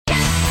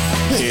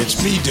Hey,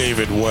 it's me,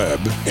 David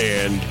Webb,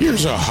 and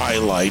here's a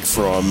highlight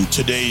from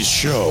today's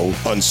show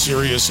on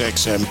Sirius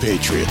XM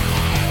Patriot.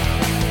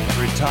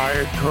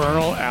 Retired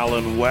Colonel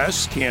Allen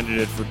West,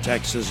 candidate for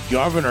Texas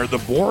governor, the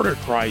border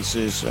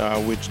crisis,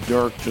 which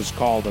Dirk just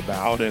called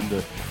about, and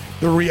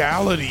the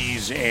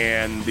realities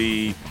and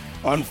the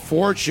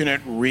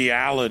unfortunate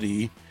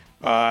reality,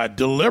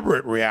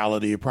 deliberate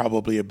reality,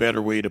 probably a better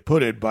way to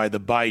put it, by the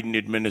Biden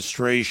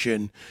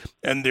administration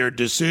and their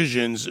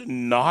decisions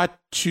not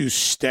to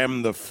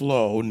stem the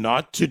flow,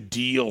 not to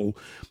deal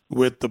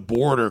with the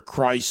border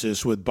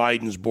crisis, with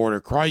Biden's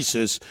border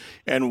crisis.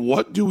 And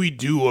what do we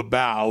do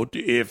about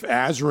if,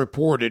 as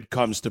reported,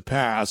 comes to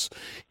pass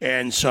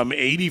and some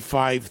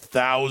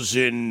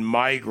 85,000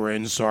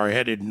 migrants are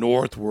headed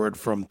northward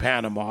from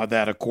Panama,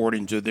 that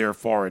according to their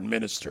foreign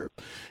minister?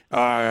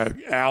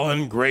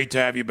 Alan, great to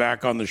have you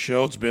back on the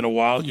show. It's been a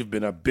while. You've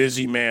been a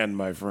busy man,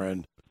 my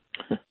friend.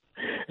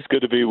 It's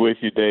good to be with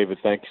you, David.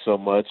 Thank you so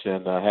much,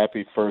 and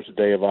happy first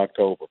day of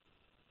October.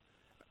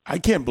 I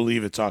can't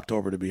believe it's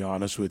October, to be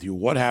honest with you.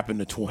 What happened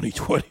to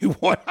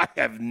 2021? I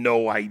have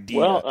no idea.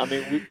 Well, I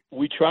mean,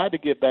 we tried to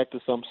get back to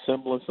some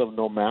semblance of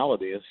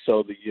normality, and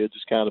so the year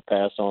just kind of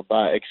passed on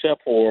by,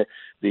 except for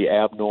the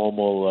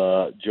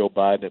abnormal Joe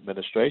Biden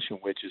administration,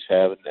 which is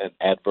having an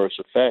adverse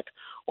effect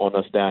on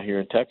us down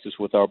here in Texas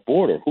with our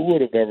border. Who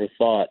would have ever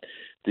thought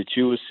that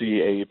you would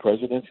see a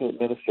presidential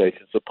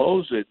administration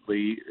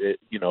supposedly,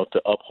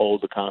 to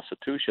uphold the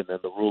Constitution and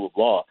the rule of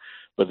law,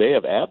 but they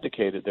have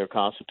abdicated their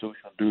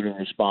constitutional duty and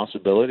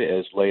responsibility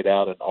as laid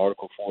out in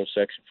Article 4,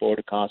 Section 4 of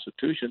the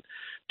Constitution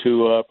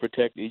to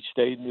protect each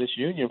state in this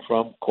union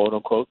from, quote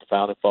unquote, the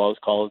founding fathers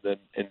call it an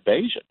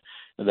invasion.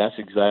 And that's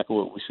exactly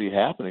what we see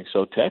happening.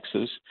 So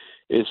Texas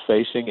is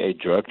facing a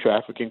drug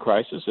trafficking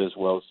crisis as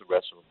well as the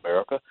rest of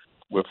America.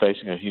 We're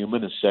facing a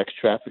human and sex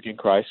trafficking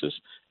crisis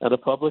and a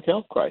public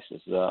health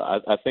crisis.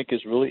 I think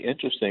it's really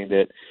interesting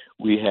that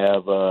we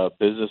have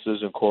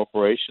businesses and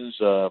corporations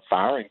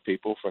firing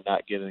people for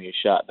not getting a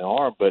shot in the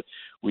arm, but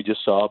we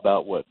just saw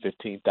about,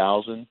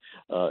 15,000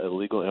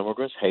 illegal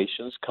immigrants,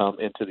 Haitians, come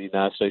into the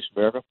United States of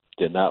America.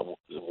 Did not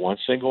one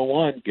single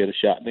one get a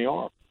shot in the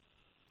arm.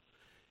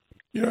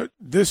 You know,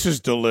 this is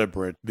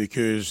deliberate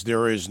because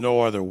there is no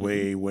other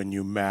way when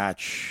you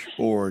match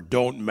or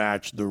don't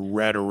match the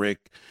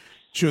rhetoric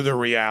to the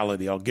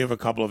reality. I'll give a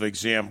couple of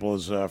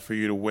examples for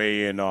you to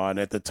weigh in on.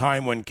 At the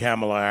time when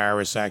Kamala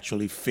Harris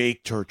actually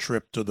faked her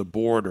trip to the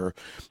border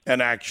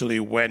and actually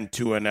went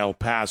to an El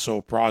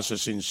Paso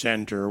processing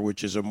center,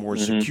 which is a more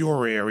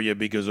secure area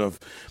because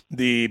of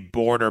the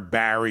border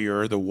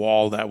barrier, the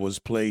wall that was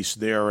placed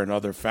there and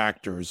other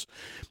factors,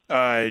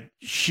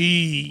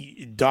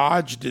 she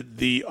dodged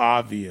the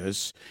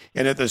obvious.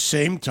 And at the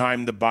same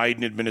time, the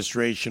Biden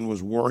administration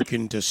was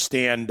working to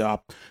stand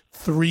up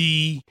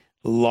 3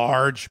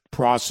 large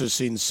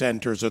processing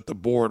centers at the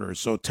border.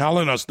 So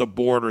telling us the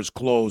border's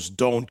closed,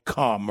 don't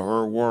come,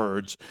 her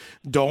words,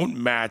 don't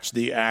match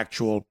the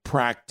actual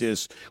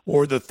practice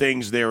or the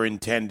things they're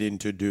intending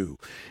to do.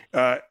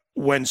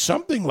 When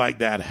something like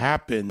that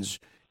happens,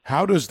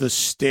 how does the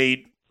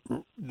state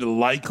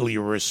likely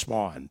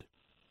respond?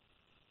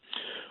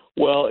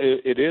 Well,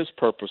 it is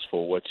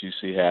purposeful what you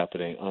see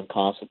happening.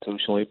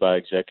 Unconstitutionally, by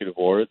executive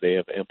order, they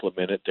have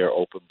implemented their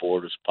open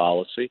borders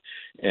policy,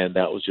 and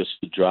that was just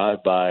a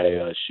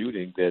drive-by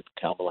shooting that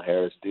Kamala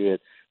Harris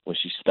did when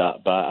she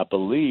stopped by, I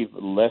believe,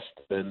 less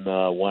than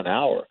 1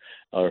 hour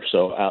or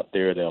so out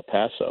there in El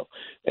Paso.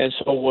 And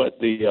so what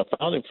the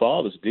founding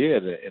fathers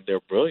did in their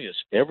brilliance,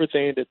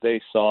 everything that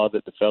they saw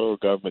that the federal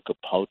government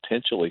could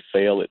potentially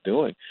fail at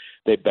doing,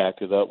 they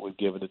backed it up with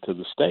giving it to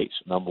the states.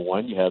 Number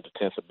one, you have the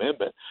 10th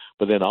Amendment,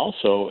 but then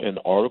also in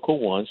Article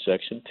 1,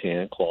 Section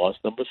 10, Clause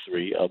number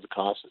 3 of the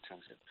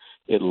Constitution,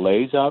 it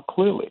lays out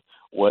clearly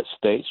what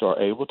states are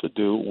able to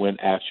do when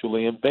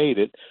actually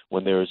invaded,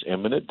 when there is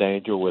imminent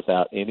danger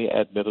without any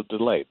admitted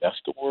delay.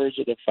 That's the words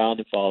of the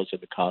founding fathers in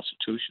the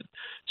Constitution.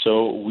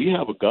 So we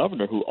have a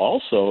governor who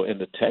also in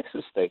the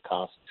Texas state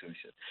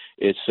Constitution,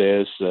 it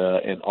says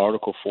in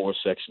Article 4,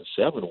 Section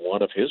 7,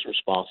 one of his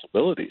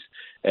responsibilities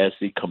as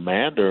the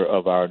commander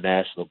of our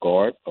National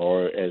Guard,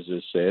 or as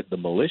it said, the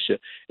militia,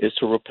 is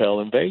to repel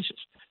invasions.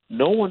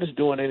 No one is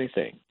doing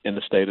anything in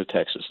the state of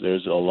Texas.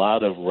 There's a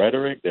lot of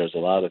rhetoric. There's a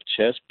lot of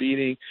chest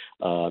beating.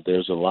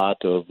 There's a lot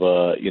of,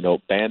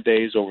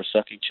 Band-Aids over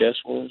sucking chest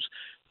wounds.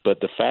 But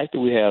the fact that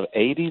we have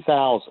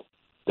 80,000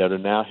 that are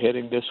now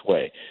heading this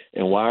way.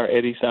 And why are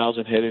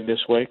 80,000 heading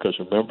this way? Because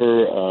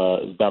remember,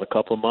 about a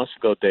couple of months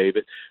ago,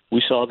 David,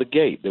 we saw the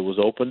gate that was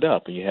opened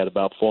up, and you had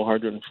about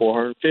 400 and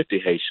 450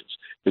 Haitians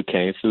who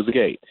came through the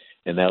gate.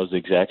 And that was the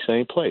exact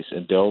same place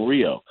in Del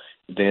Rio.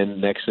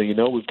 Then next thing you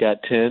know, we've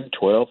got 10,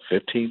 12,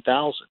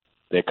 15,000.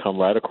 They come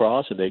right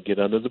across and they get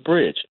under the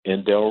bridge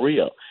in Del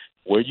Rio.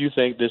 Where do you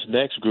think this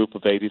next group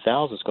of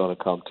 80,000 is going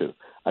to come to?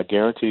 I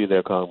guarantee you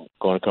they're going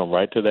to come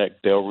right to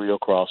that Del Rio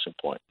crossing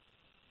point.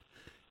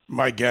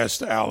 My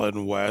guest,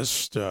 Allen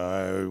West,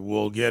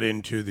 we'll get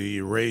into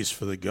the race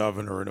for the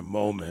governor in a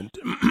moment.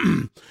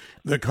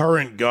 The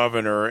current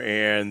governor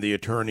and the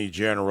attorney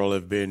general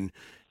have been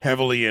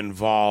heavily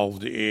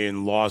involved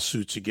in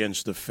lawsuits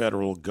against the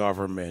federal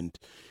government.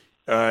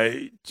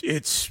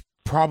 It's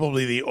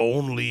probably the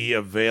only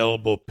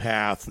available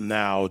path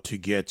now to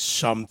get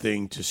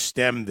something to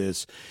stem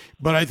this.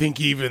 But I think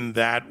even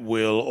that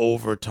will,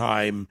 over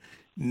time,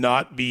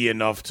 not be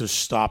enough to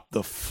stop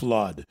the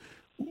flood.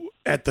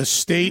 At the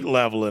state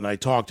level, and I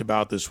talked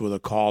about this with a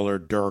caller,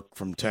 Dirk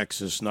from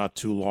Texas, not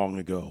too long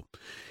ago.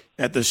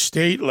 At the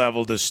state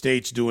level, the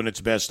state's doing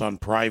its best on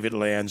private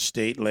lands,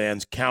 state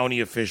lands. County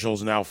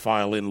officials now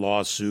filing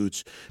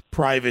lawsuits.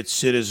 Private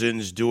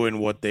citizens doing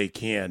what they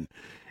can.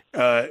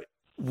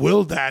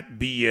 Will that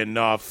be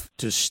enough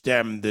to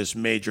stem this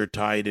major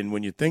tide? And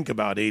when you think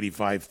about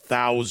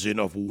 85,000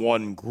 of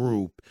one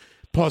group,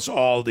 plus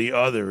all the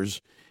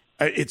others,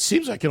 it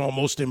seems like an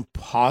almost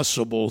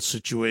impossible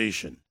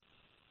situation.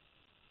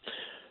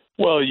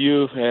 Well,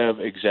 you have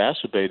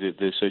exacerbated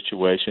this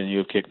situation.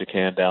 You've kicked the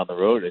can down the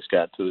road. It's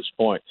gotten to this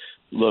point.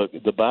 Look,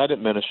 the Biden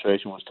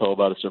administration was told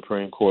by the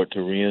Supreme Court to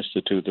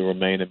reinstitute the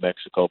Remain in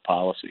Mexico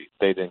policy.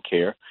 They didn't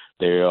care.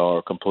 They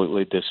are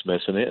completely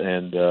dismissing it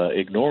and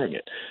ignoring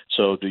it.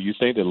 So do you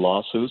think that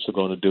lawsuits are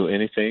going to do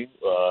anything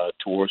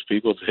towards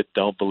people that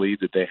don't believe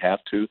that they have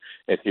to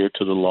adhere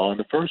to the law in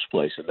the first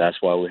place? And that's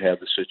why we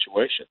have the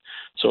situation.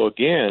 So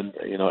again,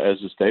 as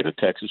the state of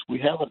Texas, we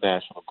have a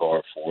National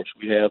Guard force.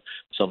 We have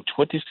some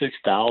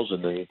 26,000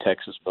 in the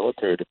Texas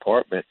Military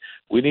Department.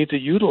 We need to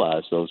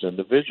utilize those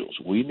individuals.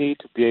 We need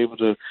to be able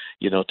to,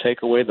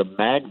 take away the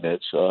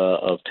magnets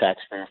of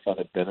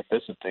taxpayer-funded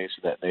benefits and things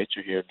of that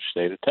nature here in the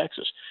state of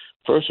Texas.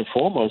 First and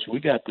foremost, we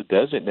got to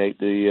designate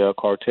the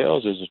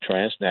cartels as a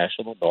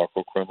transnational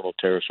narco-criminal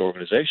terrorist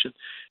organization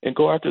and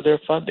go after their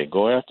funding,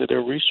 go after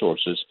their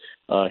resources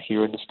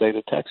here in the state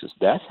of Texas.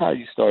 That's how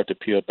you start to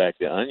peel back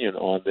the onion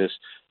on this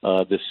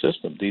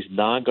system. These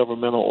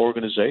non-governmental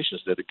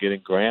organizations that are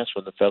getting grants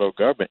from the federal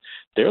government,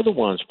 they're the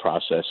ones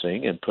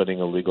processing and putting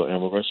illegal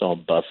immigrants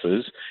on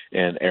buses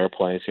and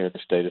airplanes here in the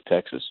state of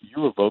Texas.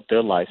 You revoke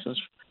their license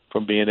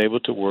from being able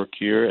to work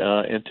here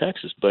in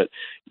Texas. But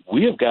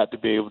we have got to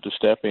be able to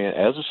step in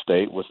as a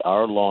state with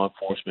our law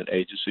enforcement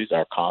agencies,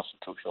 our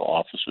constitutional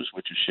officers,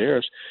 which are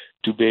sheriffs,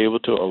 to be able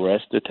to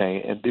arrest,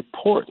 detain, and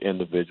deport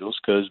individuals,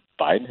 because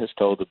Biden has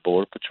told the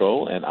Border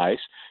Patrol and ICE,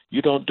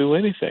 you don't do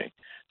anything.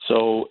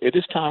 So it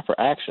is time for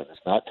action. It's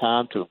not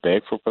time to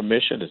beg for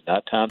permission. It's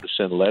not time to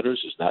send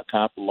letters. It's not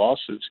time for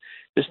lawsuits.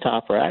 It's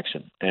time for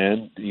action.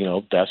 And,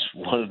 that's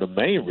one of the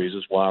main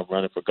reasons why I'm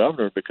running for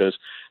governor, because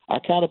I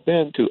kind of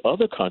been to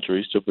other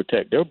countries to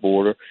protect their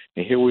border,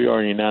 and here we are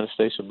in the United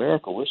States of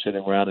America. We're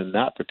sitting around and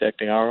not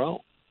protecting our own.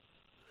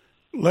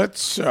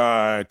 Let's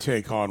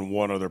take on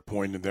one other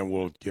point, and then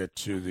we'll get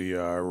to the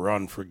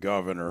run for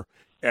governor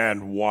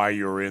and why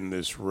you're in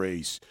this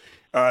race.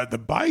 The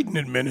Biden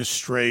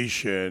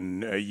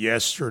administration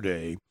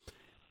yesterday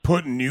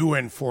put new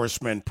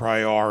enforcement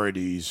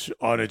priorities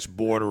on its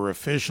border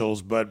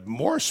officials, but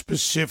more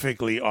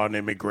specifically on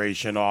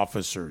immigration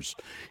officers.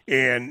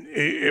 And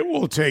it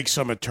will take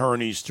some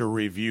attorneys to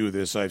review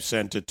this. I've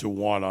sent it to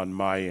one on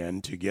my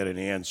end to get an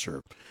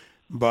answer.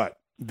 But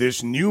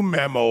this new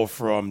memo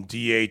from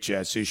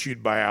DHS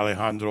issued by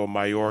Alejandro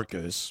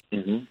Mayorkas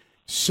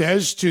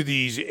says to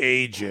these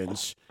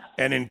agents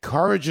and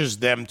encourages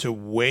them to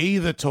weigh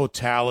the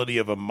totality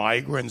of a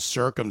migrant's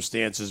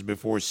circumstances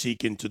before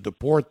seeking to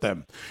deport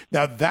them.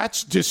 Now,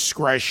 that's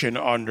discretion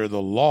under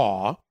the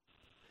law,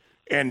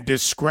 and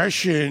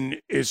discretion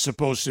is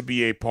supposed to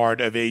be a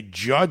part of a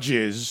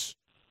judge's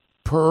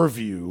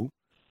purview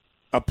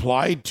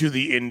applied to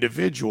the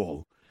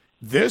individual.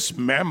 This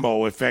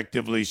memo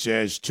effectively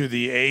says to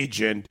the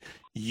agent,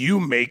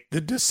 you make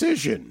the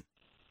decision.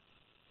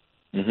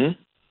 Mm-hmm.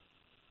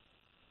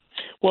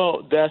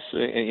 Well,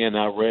 and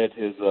I read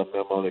his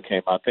memo that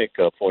came, I think,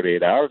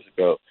 48 hours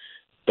ago.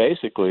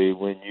 Basically,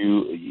 when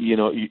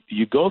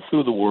you go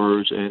through the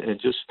words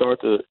and just start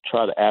to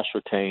try to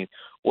ascertain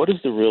what is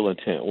the real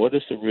intent, what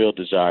is the real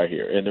desire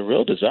here, and the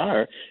real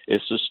desire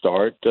is to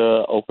start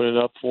opening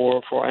up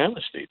for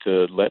amnesty,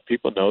 to let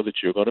people know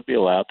that you're going to be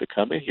allowed to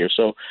come in here.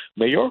 So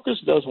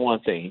Mayorkas does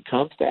one thing. He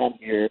comes down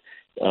here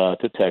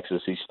to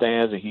Texas. He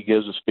stands and he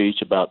gives a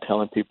speech about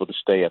telling people to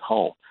stay at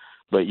home.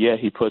 But yet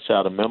he puts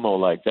out a memo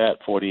like that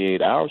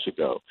 48 hours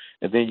ago.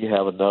 And then you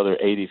have another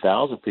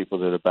 80,000 people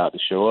that are about to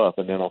show up.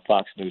 And then on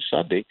Fox News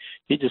Sunday,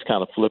 he just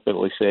kind of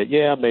flippantly said,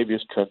 yeah, maybe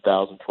it's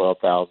 10,000,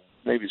 12,000,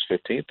 maybe it's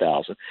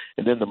 15,000.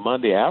 And then the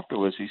Monday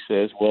afterwards, he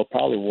says, well,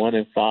 probably 1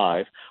 in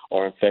 5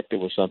 are infected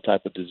with some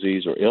type of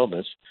disease or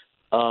illness.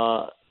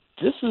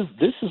 This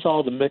is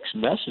all the mixed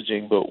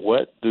messaging, but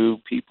what do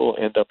people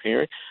end up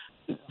hearing?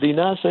 The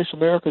United States of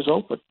America is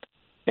open.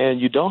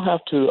 And you don't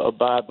have to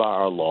abide by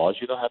our laws.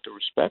 You don't have to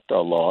respect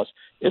our laws.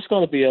 It's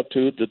going to be up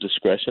to the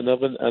discretion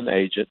of an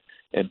agent.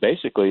 And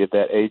basically, if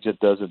that agent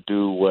doesn't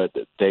do what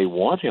they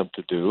want him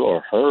to do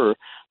or her,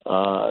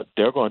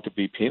 they're going to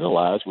be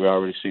penalized. We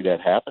already see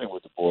that happening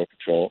with the Border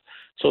Patrol.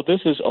 So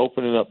this is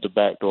opening up the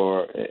back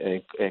door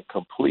and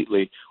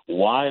completely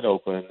wide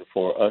open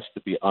for us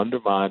to be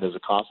undermined as a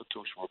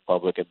constitutional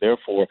republic, and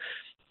therefore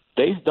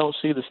they don't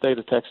see the state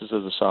of Texas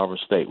as a sovereign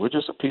state. We're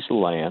just a piece of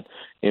land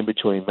in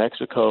between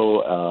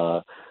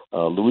Mexico,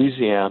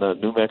 Louisiana,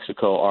 New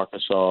Mexico,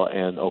 Arkansas,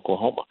 and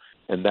Oklahoma.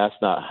 And that's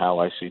not how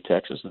I see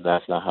Texas, and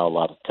that's not how a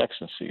lot of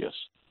Texans see us.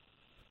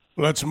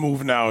 Let's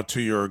move now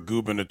to your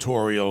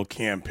gubernatorial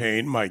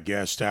campaign. My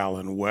guest,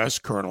 Allen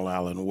West, Colonel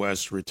Allen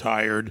West,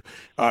 retired.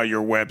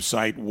 Your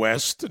website,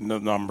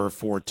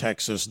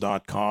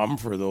 west4texas.com,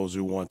 for those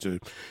who want to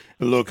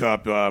look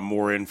up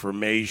more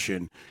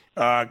information.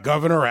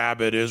 Governor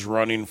Abbott is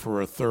running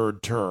for a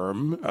third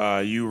term.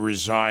 You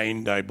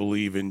resigned, I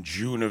believe, in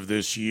June of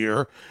this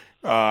year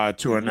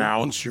to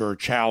announce your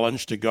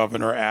challenge to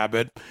Governor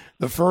Abbott.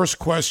 The first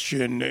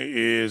question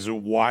is,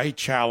 why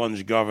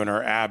challenge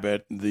Governor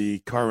Abbott, the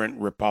current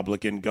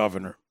Republican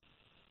governor?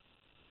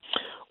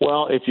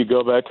 Well, if you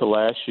go back to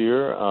last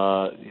year,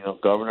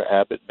 Governor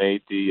Abbott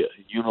made the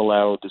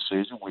unilateral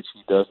decision, which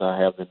he does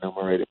not have the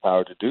enumerated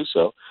power to do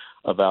so,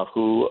 about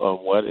who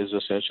what is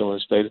essential in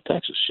the state of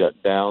Texas,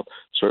 shutting down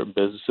certain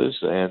businesses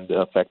and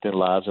affecting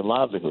lives and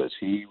livelihoods.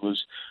 He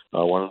was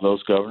one of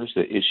those governors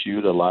that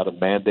issued a lot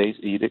of mandates,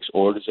 edicts,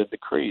 orders, and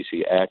decrees.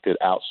 He acted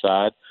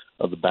outside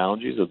of the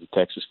boundaries of the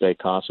Texas State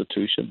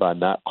Constitution by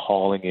not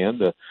calling in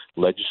the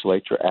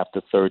legislature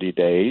after 30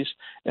 days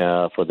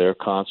for their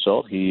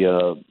consult. He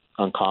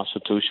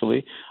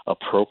unconstitutionally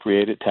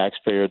appropriated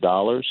taxpayer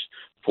dollars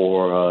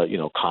for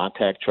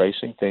contact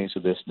tracing, things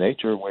of this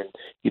nature, when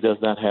he does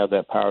not have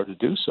that power to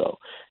do so.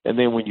 And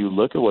then when you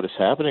look at what is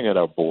happening at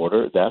our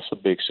border, that's a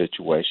big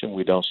situation.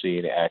 We don't see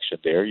any action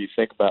there. You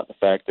think about the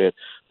fact that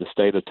the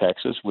state of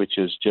Texas, which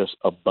is just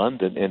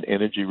abundant in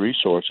energy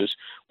resources,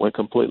 went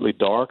completely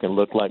dark and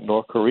looked like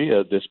North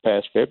Korea this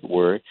past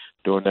February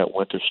during that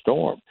winter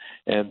storm.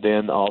 And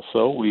then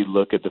also we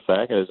look at the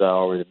fact, as I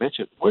already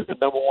mentioned, we're the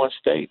number one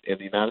state in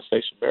the United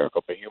States of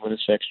America for human and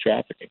sex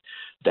trafficking.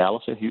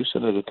 Dallas and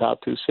Houston are the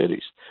top two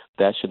cities.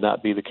 That should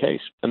not be the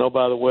case. And, oh,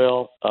 by the way,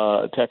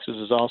 Texas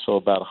is also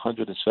about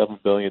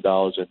 $107 billion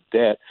in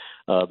debt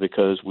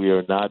because we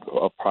are not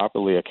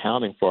properly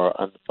accounting for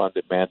our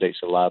unfunded mandates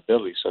and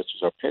liabilities, such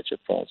as our pension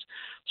funds.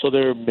 So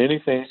there are many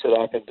things that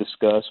I can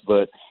discuss,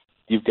 but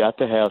you've got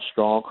to have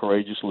strong,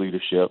 courageous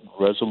leadership,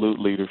 resolute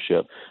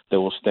leadership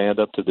that will stand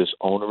up to this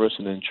onerous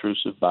and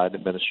intrusive Biden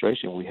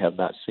administration. We have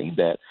not seen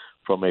that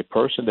from a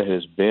person that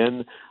has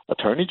been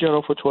Attorney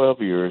General for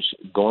 12 years,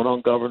 going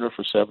on governor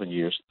for 7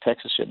 years.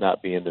 Texas should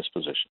not be in this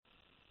position.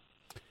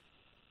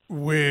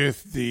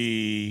 With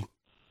the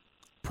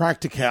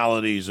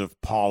practicalities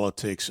of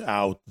politics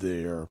out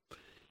there,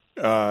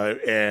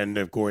 and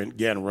of going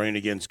again running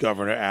against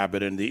Governor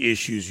Abbott and the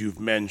issues you've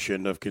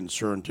mentioned of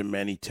concern to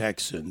many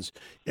Texans,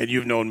 and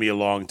you've known me a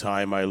long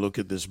time, I look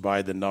at this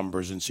by the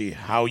numbers and see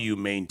how you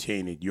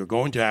maintain it. You're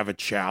going to have a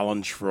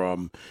challenge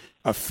from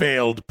a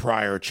failed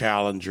prior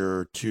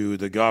challenger to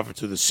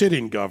the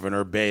sitting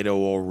governor, Beto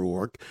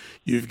O'Rourke.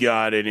 You've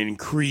got an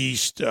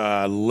increased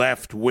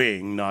left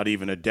wing, not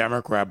even a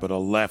Democrat, but a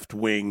left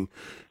wing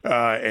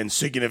and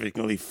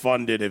significantly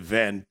funded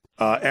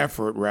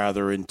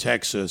effort in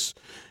Texas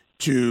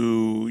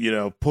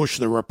to, push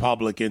the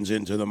Republicans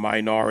into the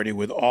minority.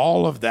 With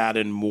all of that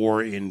and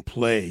more in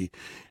play,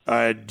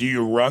 do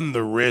you run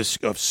the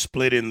risk of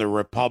splitting the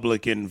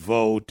Republican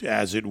vote,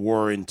 as it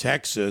were, in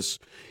Texas,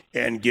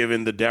 and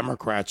giving the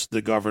Democrats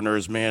the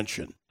governor's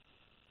mansion?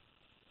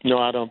 No,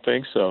 I don't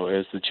think so.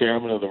 As the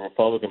chairman of the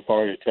Republican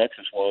Party of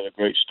Texas, one of the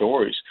great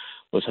stories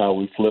was how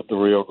we flipped the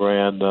Rio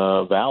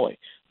Grande Valley.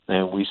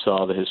 And we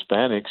saw the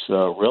Hispanics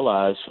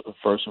realize,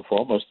 first and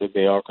foremost, that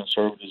they are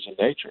conservatives in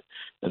nature.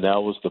 And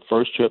that was the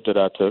first trip that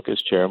I took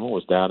as chairman,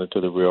 was down into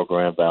the Rio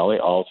Grande Valley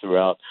all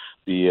throughout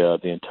the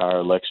entire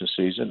election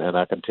season. And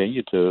I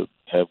continue to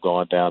have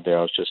gone down there.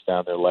 I was just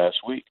down there last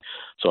week.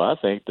 So I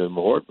think the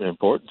more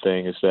important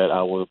thing is that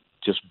I will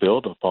just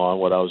build upon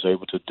what I was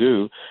able to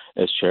do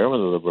as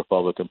chairman of the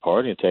Republican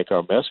Party and take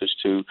our message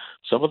to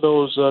some of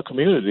those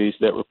communities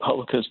that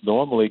Republicans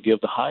normally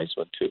give the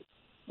Heisman to.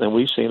 And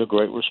we've seen a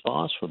great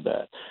response from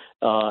that.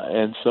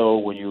 And so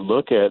when you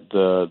look at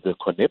the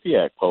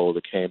Quinnipiac poll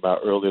that came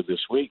out earlier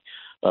this week,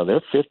 there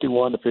are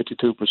 51 to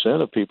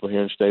 52% of people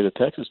here in the state of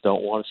Texas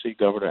don't want to see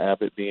Governor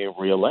Abbott being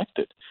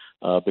reelected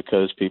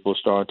because people are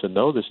starting to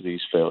notice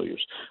these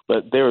failures.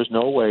 But there is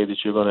no way that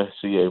you're going to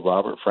see a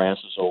Robert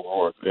Francis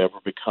O'Rourke ever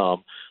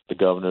become the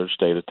governor of the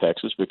state of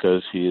Texas,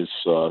 because his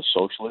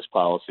socialist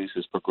policies,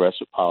 his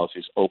progressive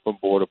policies, open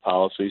border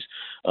policies,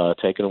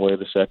 taking away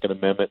the Second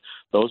Amendment,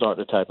 those aren't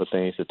the type of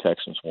things that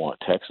Texans want.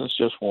 Texans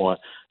just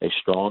want a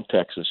strong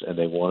Texas, and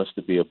they want us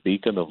to be a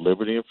beacon of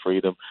liberty and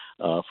freedom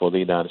for the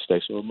United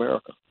States of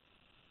America.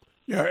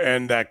 Yeah,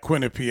 and that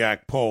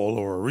Quinnipiac poll,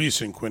 or a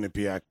recent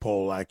Quinnipiac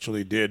poll,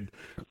 actually did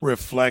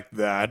reflect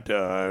that.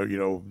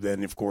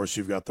 Then, of course,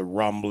 you've got the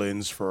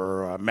rumblings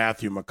for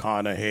Matthew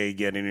McConaughey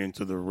getting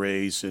into the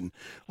race, and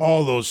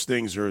all those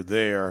things are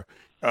there.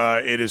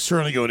 It is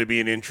certainly going to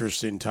be an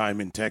interesting time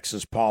in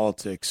Texas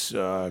politics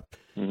for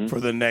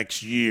the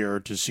next year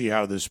to see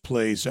how this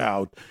plays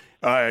out.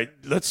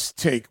 Let's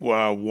take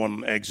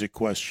one exit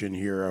question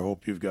here. I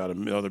hope you've got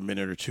another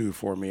minute or two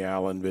for me,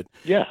 Alan. But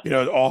yeah,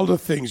 all the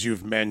things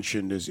you've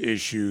mentioned as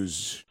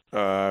issues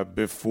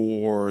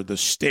before the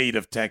state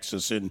of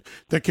Texas, and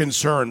the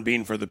concern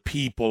being for the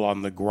people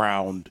on the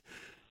ground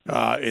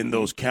in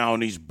those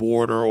counties,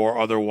 border or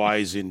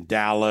otherwise, in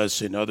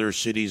Dallas and other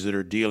cities that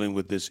are dealing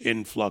with this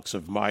influx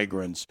of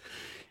migrants.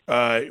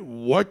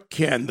 What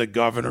can the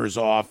governor's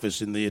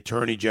office and the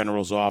attorney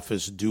general's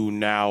office do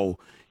now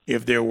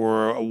if there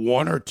were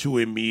one or two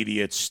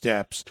immediate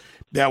steps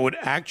that would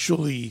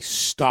actually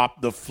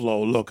stop the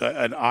flow? Look,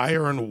 an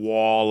iron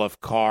wall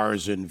of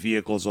cars and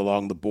vehicles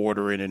along the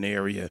border in an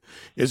area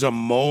is a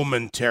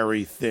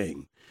momentary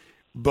thing.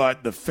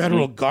 But the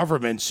federal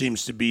government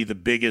seems to be the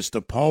biggest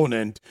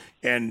opponent,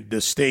 and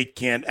the state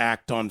can't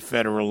act on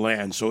federal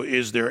land. So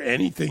is there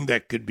anything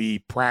that could be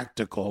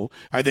practical?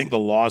 I think the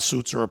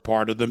lawsuits are a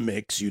part of the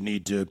mix. You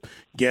need to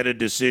get a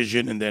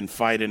decision and then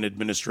fight an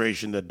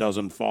administration that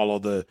doesn't follow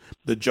the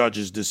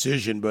judge's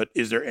decision. But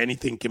is there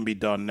anything can be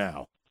done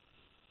now?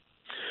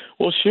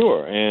 Well,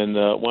 sure. And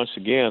once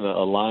again,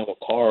 a line of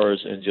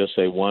cars in just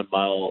a 1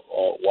 mile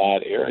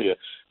wide area,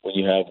 when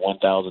you have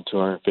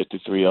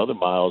 1,253 other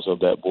miles of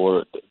that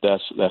border,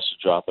 that's a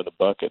drop in the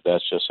bucket.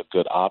 That's just a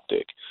good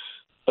optic.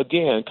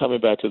 Again, coming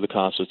back to the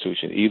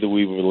Constitution, either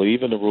we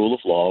believe in the rule of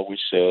law,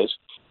 which says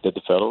that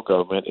the federal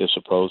government is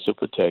supposed to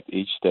protect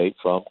each state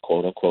from,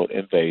 quote unquote,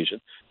 invasion.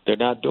 They're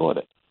not doing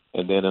it.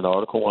 And then in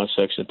Article 1,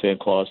 Section 10,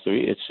 Clause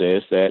 3, it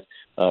says that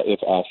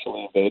if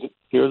actually invaded,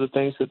 here are the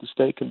things that the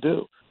state can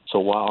do. So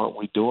why aren't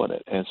we doing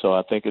it? And so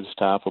I think it's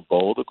time for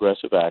bold,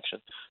 aggressive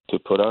action to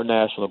put our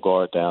National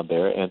Guard down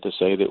there and to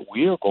say that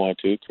we are going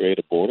to create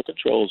a border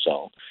control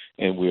zone,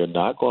 and we are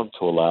not going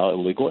to allow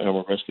illegal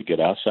immigrants to get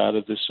outside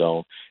of this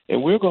zone,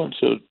 and we're going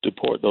to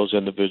deport those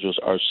individuals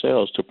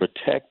ourselves to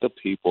protect the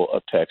people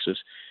of Texas,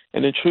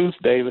 and in truth,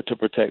 David, to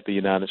protect the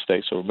United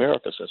States of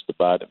America, since the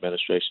Biden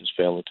administration is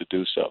failing to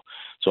do so.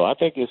 So I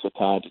think it's a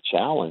time to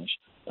challenge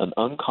an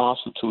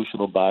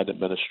unconstitutional Biden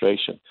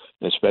administration,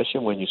 especially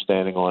when you're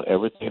standing on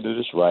everything that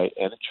is right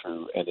and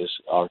true and is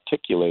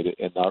articulated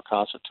in our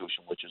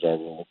Constitution, which is our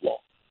rule of law.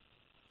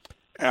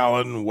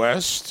 Allen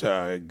West,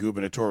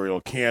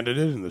 gubernatorial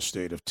candidate in the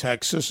state of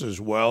Texas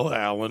as well.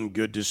 Allen,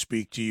 good to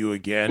speak to you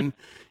again.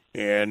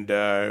 And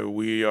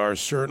we are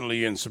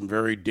certainly in some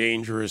very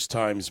dangerous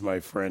times, my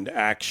friend.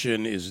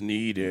 Action is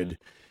needed.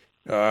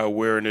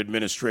 Where an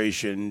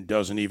administration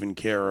doesn't even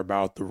care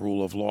about the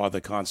rule of law,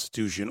 the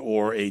Constitution,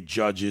 or a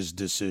judge's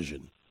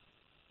decision.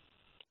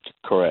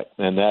 Correct.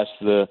 And that's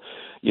I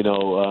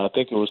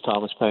think it was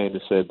Thomas Paine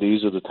that said,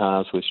 these are the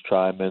times which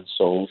try men's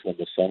souls, when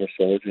the summer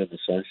soldier and the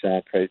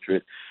sunshine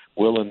patriot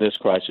will in this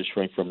crisis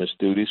shrink from its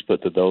duties,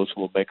 but to those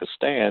who will make a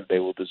stand, they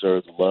will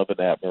deserve the love and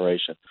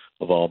admiration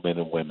of all men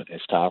and women.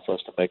 It's time for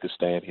us to make a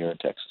stand here in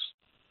Texas.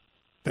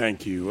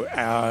 Thank you.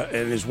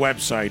 And his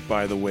website,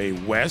 by the way,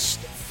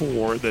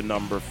 West4,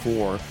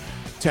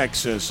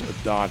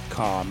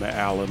 Texas.com.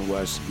 Allen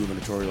West,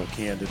 gubernatorial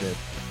candidate.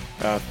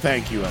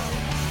 Thank you, Allen.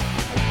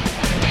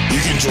 You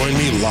can join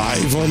me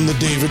live on The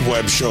David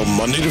Webb Show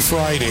Monday to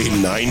Friday,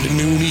 9 to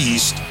noon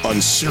East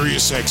on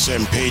Sirius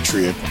XM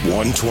Patriot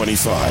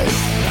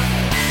 125.